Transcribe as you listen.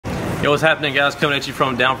Yo, what's happening, guys? Coming at you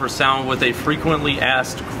from Down for Sound with a frequently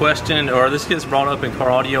asked question, or this gets brought up in car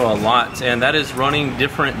audio a lot, and that is running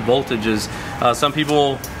different voltages. Some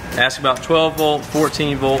people ask about 12 volt,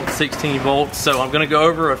 14 volt, 16 volts. So I'm going to go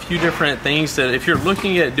over a few different things that if you're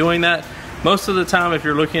looking at doing that, most of the time if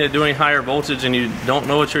you're looking at doing higher voltage and you don't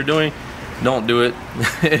know what you're doing, don't do it.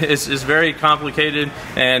 It's very complicated,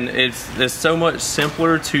 and it's so much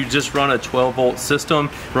simpler to just run a 12 volt system,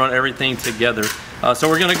 run everything together. So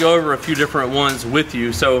we're going to go over a few different ones with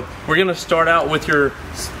you. So we're going to start out with your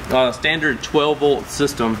standard 12 volt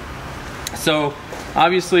system. So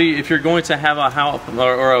obviously, if you're going to have a high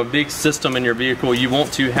or a big system in your vehicle, you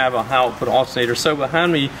want to have a high output alternator. So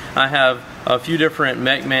behind me, I have a few different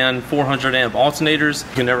MECHMAN 400 amp alternators.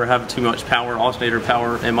 You can never have too much power, alternator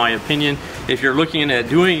power, in my opinion. If you're looking at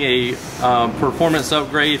doing a performance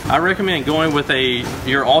upgrade, I recommend going with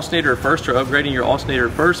your alternator first, or upgrading your alternator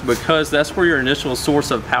first, because that's where your initial source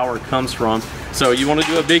of power comes from. So you want to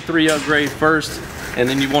do a big 3 upgrade first, and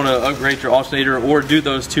then you want to upgrade your alternator, or do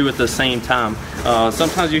those two at the same time.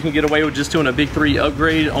 Sometimes you can get away with just doing a big 3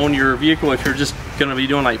 upgrade on your vehicle if you're just going to be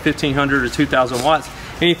doing like 1500 or 2000 watts.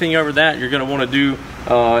 Anything over that, you're going to want to do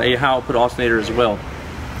a high output alternator as well.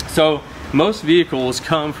 So most vehicles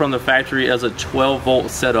come from the factory as a 12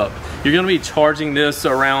 volt setup. You're going to be charging this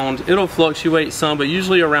around, it'll fluctuate some, but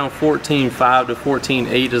usually around 14.5 to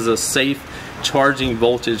 14.8 is a safe charging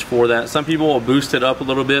voltage for that. Some people will boost it up a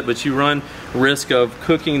little bit, but you run risk of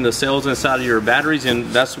cooking the cells inside of your batteries, and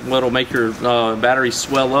that's what'll make your battery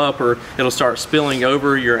swell up, or it'll start spilling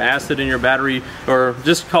over your acid in your battery, or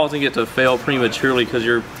just causing it to fail prematurely because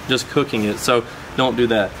you're just cooking it. So don't do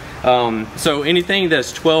that. So anything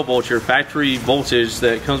that's 12 volts, your factory voltage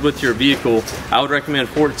that comes with your vehicle, I would recommend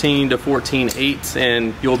 14 to 14.8,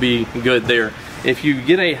 and you'll be good there. If you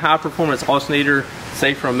get a high performance alternator,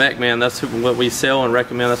 say from MECHMAN, that's what we sell and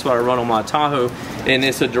recommend, that's what I run on my Tahoe, and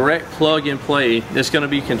it's a direct plug and play. It's going to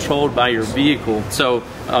be controlled by your vehicle. So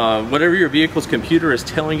whatever your vehicle's computer is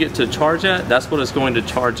telling it to charge at, that's what it's going to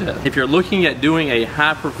charge at. If you're looking at doing a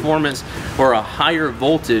high performance or a higher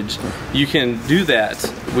voltage, you can do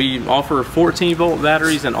that. We offer 14 volt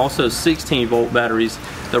batteries and also 16 volt batteries.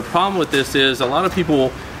 The problem with this is a lot of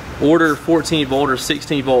people order 14 volt or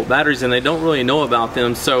 16 volt batteries and they don't really know about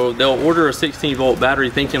them, so they'll order a 16 volt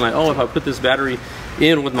battery thinking like, oh, if I put this battery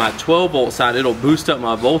in with my 12 volt side, it'll boost up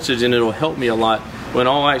my voltage and it'll help me a lot, when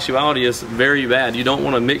all actuality is very bad. You don't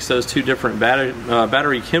want to mix those two different battery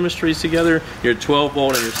chemistries together, your 12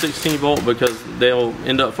 volt and your 16 volt, because they'll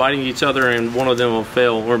end up fighting each other and one of them will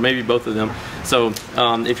fail, or maybe both of them. So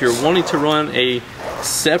if you're wanting to run a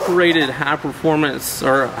separated high performance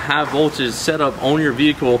or high voltage setup on your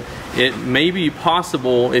vehicle, it may be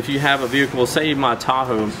possible if you have a vehicle, say my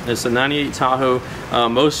Tahoe, it's a 98 Tahoe.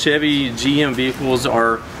 Most Chevy GM vehicles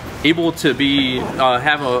are able to be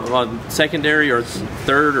have a secondary or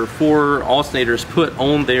third or 4 alternators put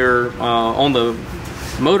on their on the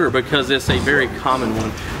motor, because it's a very common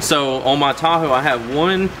one. So on my Tahoe, I have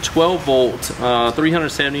one 12 volt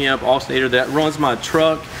 370 amp alternator that runs my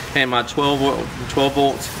truck and my 12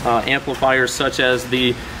 volt amplifiers, such as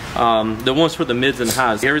the ones for the mids and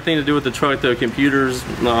highs. Everything to do with the truck, the computers,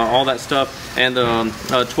 all that stuff, and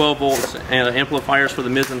the 12 volts and amplifiers for the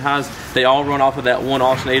mids and highs, they all run off of that one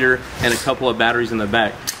alternator and a couple of batteries in the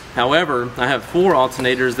back. However, I have 4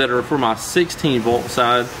 alternators that are for my 16 volt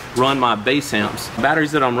side, run my base amps.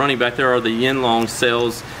 Batteries that I'm running back there are the YinLong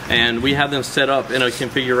cells, and we have them set up in a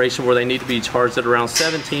configuration where they need to be charged at around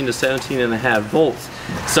 17 to 17.5 volts.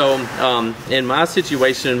 So in my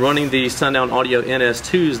situation, running the Sundown Audio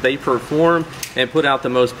NS2s, they perform and put out the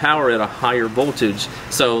most power at a higher voltage.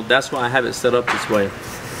 So that's why I have it set up this way.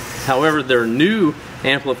 However, their new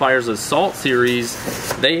amplifiers, the Salt series,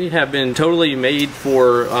 they have been totally made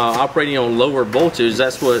for operating on lower voltage.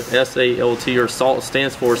 That's what SALT or SALT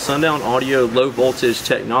stands for, Sundown Audio Low Voltage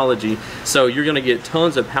Technology. So you're going to get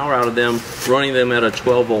tons of power out of them running them at a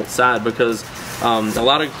 12 volt side, because a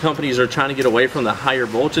lot of companies are trying to get away from the higher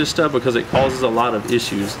voltage stuff because it causes a lot of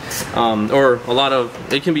issues,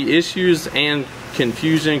 it can be issues and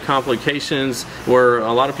confusion, complications, where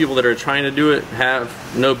a lot of people that are trying to do it have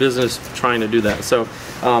no business trying to do that. So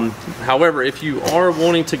however, if you are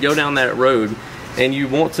wanting to go down that road and you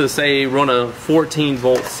want to, say, run a 14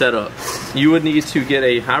 volt setup, you would need to get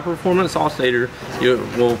a high performance alternator.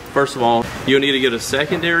 Well, first of all, you'll need to get a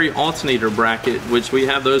secondary alternator bracket, which we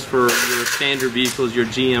have those for your standard vehicles, your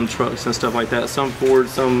GM trucks and stuff like that. Some Ford,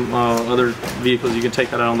 some other vehicles, you can take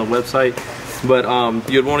that out on the website. But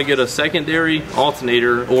you'd want to get a secondary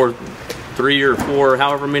alternator, or 3 or 4,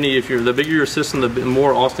 however many. If you're the bigger your system, the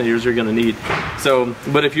more alternators you're going to need. So,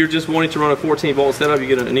 but if you're just wanting to run a 14 volt setup,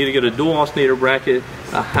 you're going to need to get a dual alternator bracket,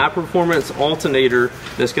 a high performance alternator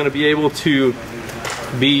that's going to be able to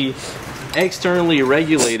be externally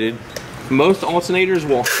regulated. Most alternators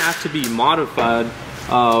will have to be modified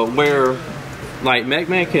where like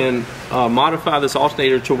MECHMAN can modify this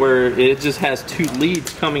alternator to where it just has 2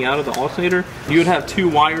 leads coming out of the alternator. You would have 2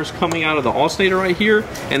 wires coming out of the alternator right here,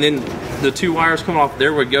 and then the 2 wires coming off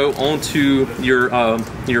there would go onto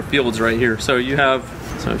your fields right here. So you have,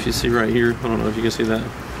 so if you see right here, I don't know if you can see that,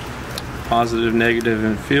 positive, negative,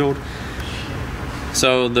 and field.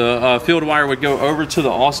 So the field wire would go over to the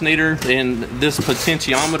alternator, and this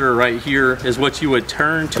potentiometer right here is what you would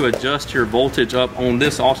turn to adjust your voltage up on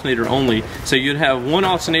this alternator only. So you'd have one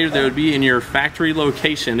alternator that would be in your factory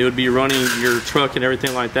location. It would be running your truck and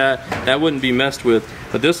everything like that. That wouldn't be messed with.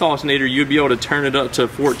 But this alternator, you'd be able to turn it up to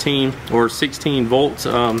 14 or 16 volts.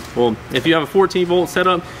 Well, if you have a 14 volt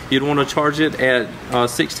setup, you'd want to charge it at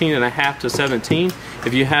 16.5 to 17.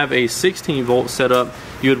 If you have a 16 volt setup,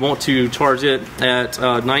 you would want to charge it at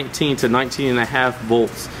 19 to 19.5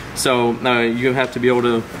 volts. So you have to be able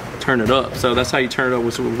to turn it up. So that's how you turn it up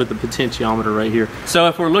with the potentiometer right here. So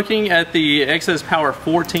if we're looking at the Excess Power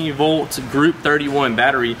 14 volt Group 31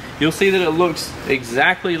 battery, you'll see that it looks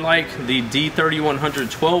exactly like the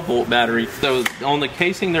D3100 12 volt battery. So on the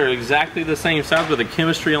casing, they're exactly the same size, but the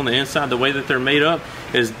chemistry on the inside, the way that they're made up,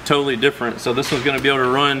 is totally different. So this one's going to be able to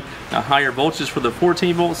run a higher voltage for the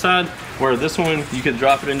 14 volt side, where this one you can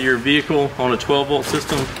drop it into your vehicle on a 12 volt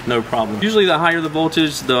system, no problem. Usually the higher the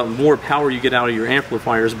voltage, the more power you get out of your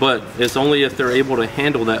amplifiers, but it's only if they're able to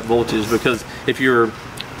handle that voltage. Because if you're,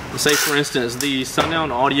 say for instance, the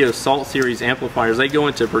Sundown Audio Salt Series amplifiers, they go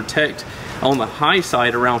into protect on the high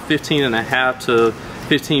side around 15.5 to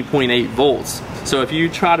 15.8 volts. So if you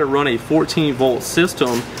try to run a 14 volt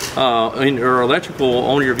system or electrical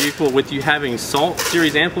on your vehicle with you having Salt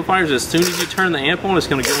Series amplifiers, as soon as you turn the amp on, it's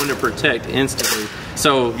going to go into protect instantly.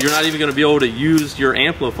 So you're not even going to be able to use your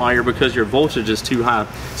amplifier because your voltage is too high.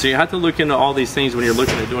 So you have to look into all these things when you're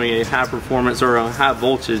looking at doing a high performance or a high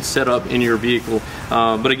voltage setup in your vehicle.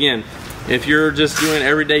 But again, if you're just doing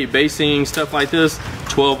everyday basing, stuff like this,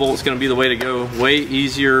 12 volts is going to be the way to go. Way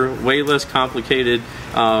easier, way less complicated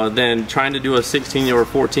than trying to do a 16 or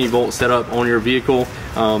 14 volt setup on your vehicle.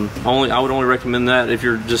 I would only recommend that if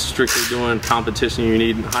you're just strictly doing competition. You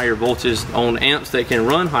need higher voltage on amps that can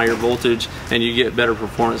run higher voltage, and you get better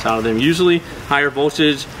performance out of them. Usually higher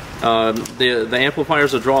voltage, the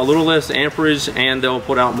amplifiers will draw a little less amperage, and they'll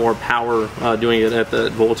put out more power doing it at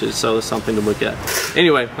that voltage. So it's something to look at.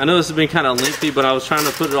 Anyway, I know this has been kind of lengthy, but I was trying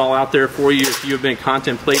to put it all out there for you if you've been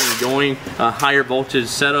contemplating going a higher voltage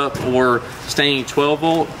setup or staying 12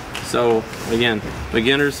 volt. So again,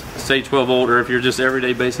 beginners, stay 12 volt, or if you're just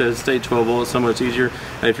everyday basis, stay 12 volt. It's so much easier.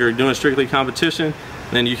 If you're doing strictly competition,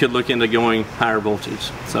 then you could look into going higher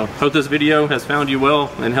voltage. So hope this video has found you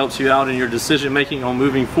well and helps you out in your decision making on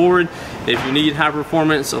moving forward. If you need high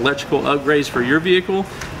performance electrical upgrades for your vehicle,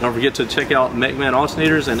 don't forget to check out MECHMAN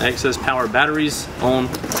alternators and Excess Power batteries on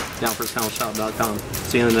downforsoundshop.com.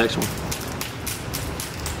 See you in the next one.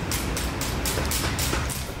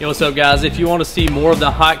 Yo, what's up guys? If you want to see more of the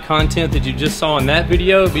hot content that you just saw in that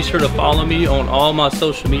video, be sure to follow me on all my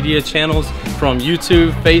social media channels, from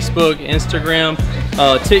YouTube, Facebook, Instagram,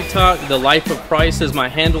 TikTok. The Life of Price is my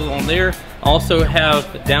handle on there. Also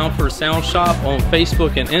have Down for Sound Shop on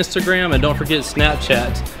Facebook and Instagram, and don't forget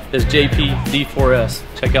Snapchat is JPD4S.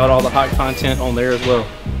 Check out all the hot content on there as well.